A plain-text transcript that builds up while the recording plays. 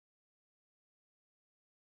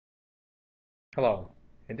Hello.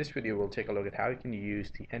 In this video, we'll take a look at how you can use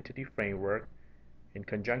the entity framework in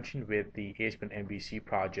conjunction with the ASP.NET MVC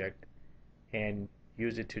project and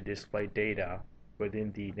use it to display data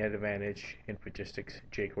within the NetAdvantage Infragistics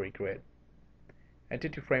jQuery grid.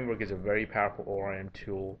 Entity framework is a very powerful ORM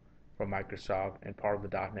tool from Microsoft and part of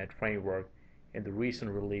the .NET framework in the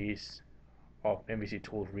recent release of MVC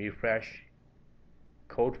Tools Refresh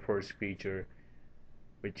Code First feature,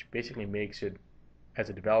 which basically makes it, as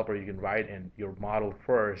a developer, you can write in your model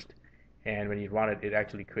first, and when you run it, it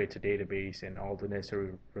actually creates a database and all the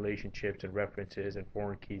necessary relationships and references and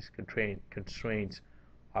foreign keys constraints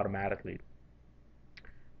automatically.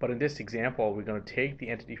 But in this example, we're going to take the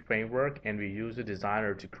entity framework and we use the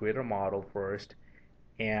designer to create a model first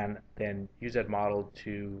and then use that model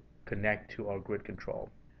to connect to our grid control.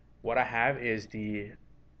 What I have is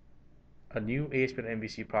a new ASP.NET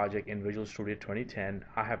MVC project in Visual Studio 2010.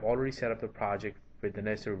 I have already set up the project with the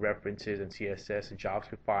necessary references and CSS and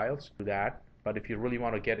JavaScript files to that. But if you really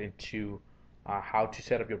want to get into how to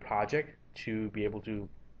set up your project to be able to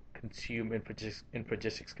consume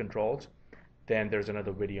Infragistics controls, then there's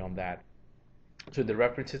another video on that. So the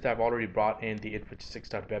references that I've already brought in the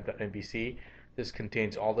infragistics.web.mvc, this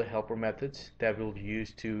contains all the helper methods that we'll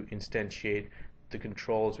use to instantiate the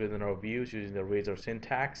controls within our views using the Razor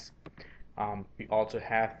syntax. We also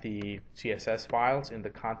have the CSS files in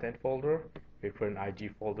the content folder. We put an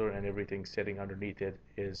IG folder, and everything sitting underneath it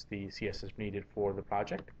is the CSS needed for the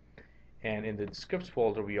project. And in the scripts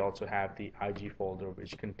folder, we also have the IG folder,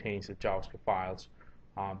 which contains the JavaScript files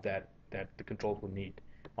that the controls will need.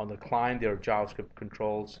 On the client, there are JavaScript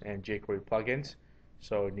controls and jQuery plugins,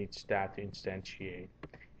 so it needs that to instantiate.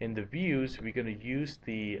 In the views, we're going to use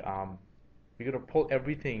we're going to pull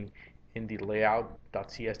everything in the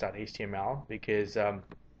layout.cs.html because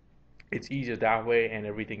it's easier that way and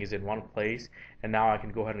everything is in one place, and now I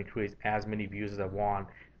can go ahead and create as many views as I want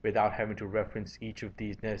without having to reference each of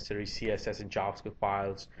these necessary CSS and JavaScript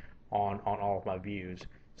files on all of my views.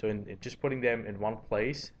 So in just putting them in one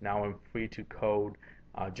place, now I'm free to code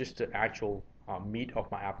just the actual meat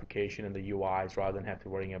of my application and the UIs rather than have to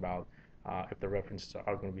worry about if the references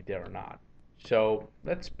are going to be there or not. So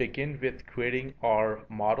let's begin with creating our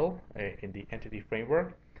model in the entity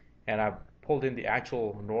framework, and I've pulled in the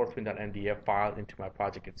actual northwind.mdf file into my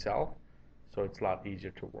project itself, so it's a lot easier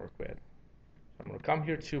to work with. So I'm going to come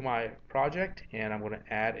here to my project and I'm going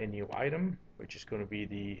to add a new item, which is going to be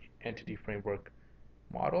the entity framework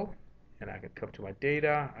model, and I can come to my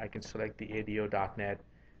data. I can select the ADO.NET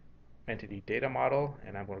entity data model,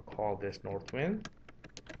 and I'm going to call this Northwind.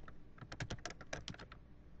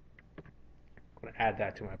 I'm going to add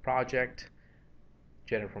that to my project.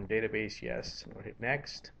 Generate from database, yes. I'm going to hit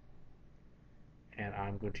next, and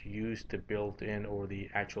I'm going to use the built-in or the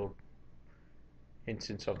actual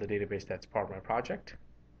instance of the database that's part of my project,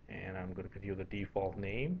 and I'm going to give you the default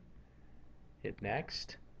name. Hit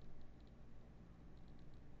next.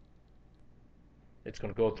 It's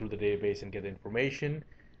going to go through the database and get the information,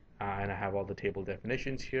 and I have all the table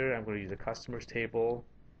definitions here. I'm going to use the customers table,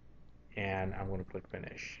 and I'm going to click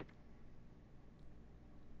finish.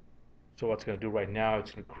 So what's going to do right now,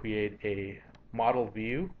 it's going to create a model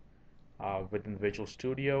view within Visual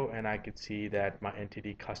Studio, and I can see that my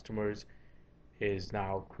entity customers is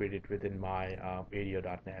now created within my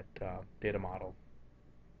ADO.NET data model.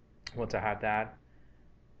 Once I have that,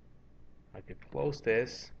 I can close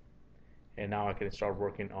this, and now I can start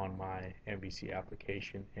working on my MVC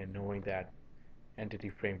application and knowing that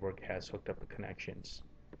entity framework has hooked up the connections.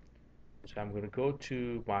 So I'm going to go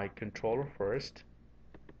to my controller first.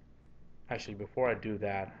 Actually, before I do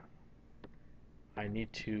that, I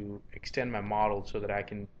need to extend my model so that I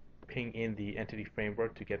can ping in the entity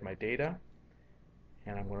framework to get my data.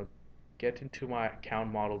 And I'm going to get into my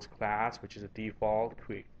account models class, which is a default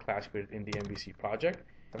class created in the MVC project.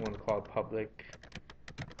 I'm going to call it public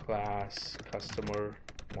class customer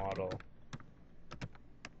model.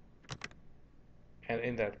 And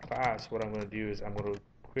in that class, what I'm going to do is I'm going to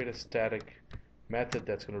create a static method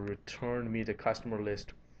that's going to return me the customer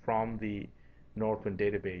list from the Northwind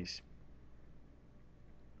database.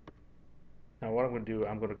 Now what I'm going to do,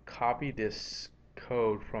 I'm going to copy this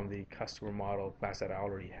code from the customer model class that I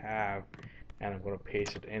already have, and I'm going to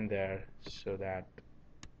paste it in there so that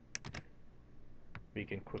we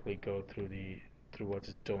can quickly go through what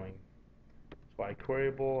it's doing. So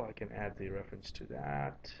iQueryable, I can add the reference to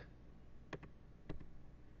that.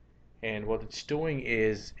 And what it's doing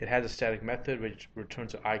is it has a static method which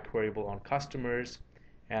returns iQueryable on customers,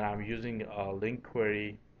 and I'm using a link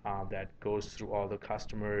query that goes through all the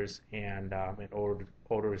customers and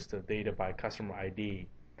orders the data by customer ID.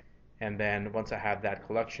 and then once I have that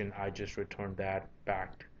collection, I just return that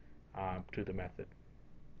back to the method.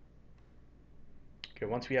 Okay,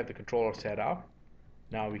 once we have the controller set up,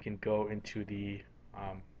 now we can go into the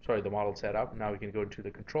the model set up. Now we can go into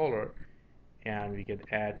the controller and we can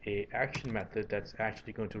add a action method that's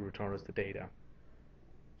actually going to return us the data.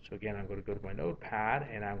 So again, I'm going to go to my notepad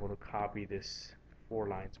and I'm going to copy this 4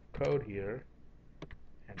 lines of code here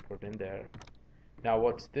and put it in there. Now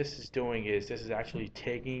what this is doing is this is actually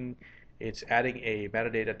it's adding a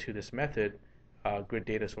metadata to this method, grid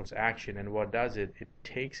data source action, and what does it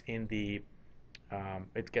takes in the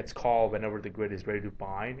it gets called whenever the grid is ready to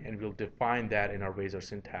bind, and we'll define that in our Razor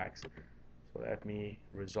syntax. So let me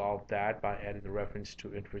resolve that by adding the reference to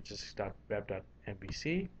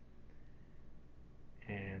infrages.web.mbc,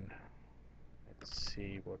 and let's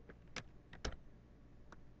see what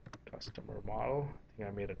customer model. I think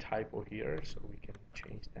I made a typo here, so we can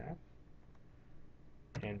change that,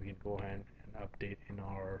 and we can go ahead and update in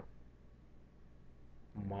our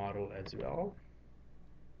model as well.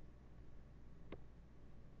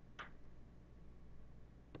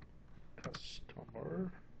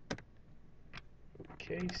 Customer.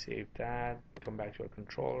 Okay, save that. Come back to our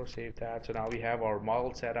controller, save that. So now we have our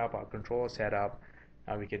model set up, our controller set up.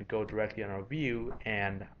 Now we can go directly on our view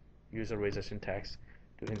and use our Razor syntax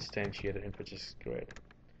to instantiate an InfoGIS grid.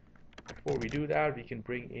 Before we do that, we can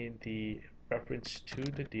bring in the reference to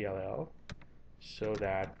the DLL so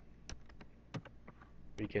that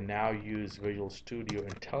we can now use Visual Studio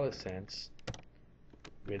IntelliSense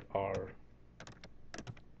with our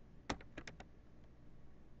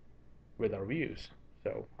views.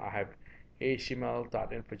 So I have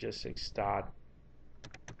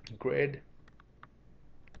html.infogis6.grid,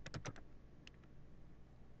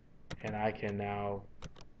 and I can now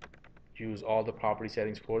use all the property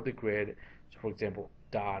settings for the grid. So for example,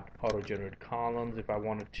 auto generate columns. If I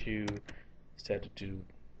wanted to set it to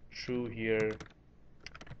true here,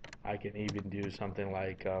 I can even do something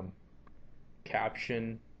like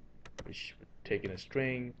caption, which would take in a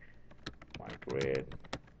string, my grid.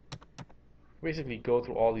 Basically go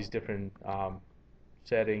through all these different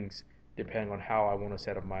settings depending on how I want to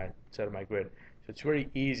set up my grid. So it's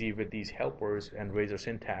very easy with these helpers and Razor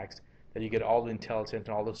syntax that you get all the intelligence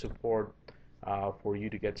and all the support for you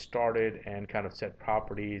to get started and kind of set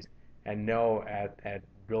properties and know at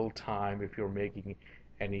real time if you're making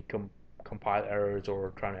any compile errors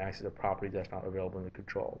or trying to access a property that's not available in the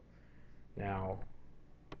control. Now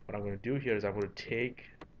what I'm going to do here is I'm going to take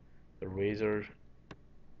the Razor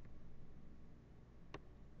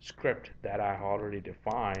script that I already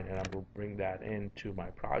defined and I will bring that into my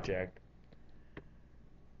project,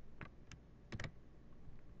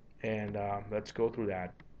 and let's go through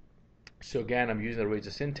that. So again, I'm using the Razor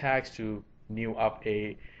syntax to new up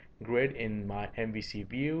a grid in my MVC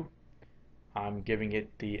view. I'm giving it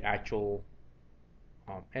the actual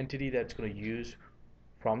entity that's going to use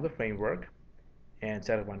from the framework and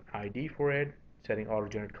set up an ID for it, setting auto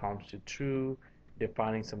generate columns to true,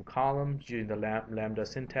 defining some columns using the lambda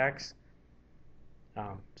syntax,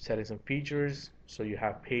 setting some features. So you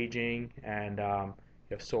have paging and you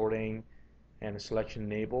have sorting and selection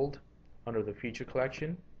enabled under the feature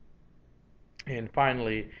collection. And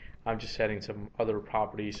finally, I'm just setting some other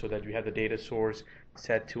properties so that we have the data source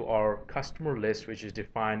set to our customer list, which is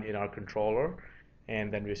defined in our controller.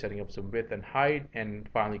 And then we're setting up some width and height, and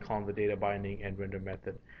finally calling the data binding and render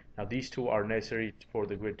method. Now these two are necessary for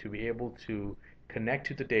the grid to be able to connect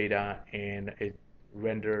to the data, and a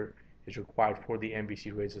render is required for the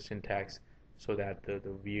MVC Razor syntax so that the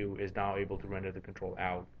view is now able to render the control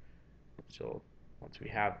out. So once we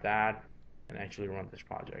have that, and actually run this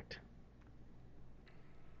project.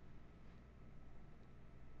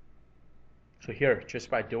 So here,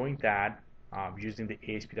 just by doing that, using the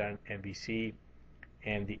ASP.MVC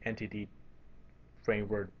and the entity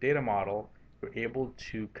framework data model, we're able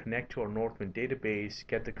to connect to our Northwind database,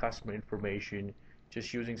 get the customer information,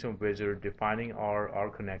 just using some wizard, defining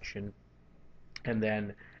our connection, and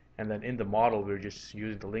then in the model we're just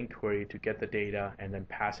using the link query to get the data and then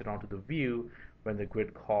pass it on to the view when the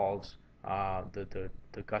grid calls the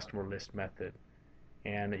customer list method.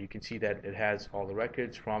 And you can see that it has all the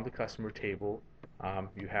records from the customer table.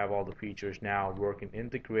 You have all the features now working in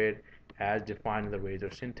the grid as defined in the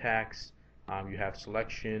Razor syntax. You have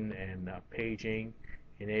selection and paging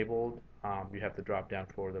enabled. You have the drop down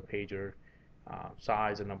for the pager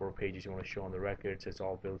size and number of pages you want to show on the records. It's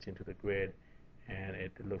all built into the grid, and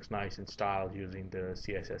it looks nice and styled using the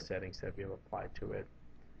CSS settings that we have applied to it.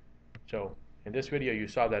 So in this video you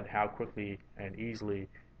saw that how quickly and easily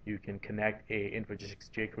you can connect a InfoGIS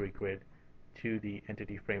jQuery grid to the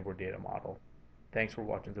entity framework data model. Thanks for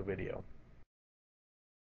watching the video.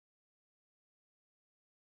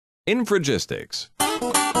 Infragistics.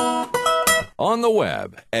 On the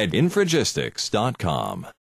web at infragistics.com.